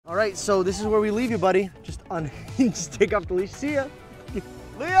right, so this is where we leave you, buddy. Just just take off the leash. See ya.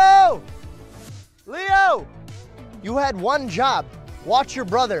 Leo! Leo! You had one job. Watch your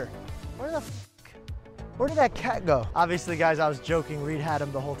brother. Where did that cat go? Obviously, guys, I was joking. Reed had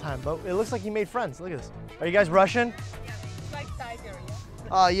him the whole time, but it looks like he made friends. Look at this. Are you guys Russian? Yeah, it's like tiger, yeah.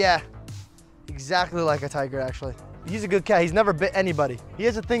 Oh, yeah. Exactly like a tiger, actually. He's a good cat. He's never bit anybody. He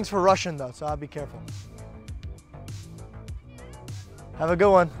has a things for Russian, though, so I'll be careful. Have a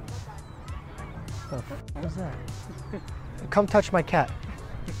good one. Oh, what was that? Come touch my cat.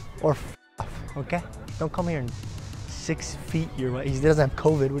 Or off, okay? Don't come here and 6 feet your way. He doesn't have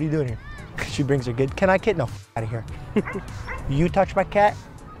COVID. What are you doing here? She brings her kid. Can I kid? No, out of here. You touch my cat,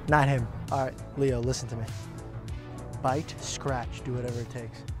 not him. All right, Leo, listen to me. Bite, scratch, do whatever it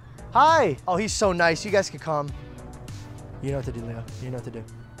takes. Hi. Oh, he's so nice. You guys can come. You know what to do, Leo. You know what to do.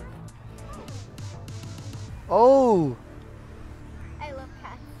 Oh. I love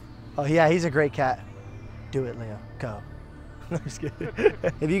cats. Oh, yeah, he's a great cat. Do it, Leo. Go. No, I'm just kidding.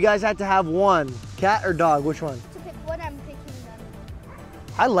 If you guys had to have one, cat or dog, which one? To pick one, I'm picking them.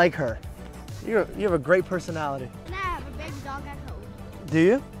 I like her. You have a great personality. And I have a big dog at home. Do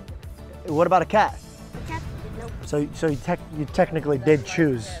you? What about a cat? Cat? Nope. So you technically did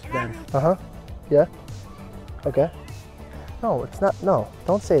choose then. Uh-huh. Yeah? Okay. No, it's not, no,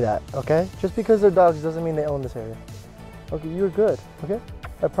 don't say that, okay? Just because they're dogs doesn't mean they own this area. Okay, you're good, okay?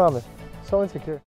 I promise. So insecure.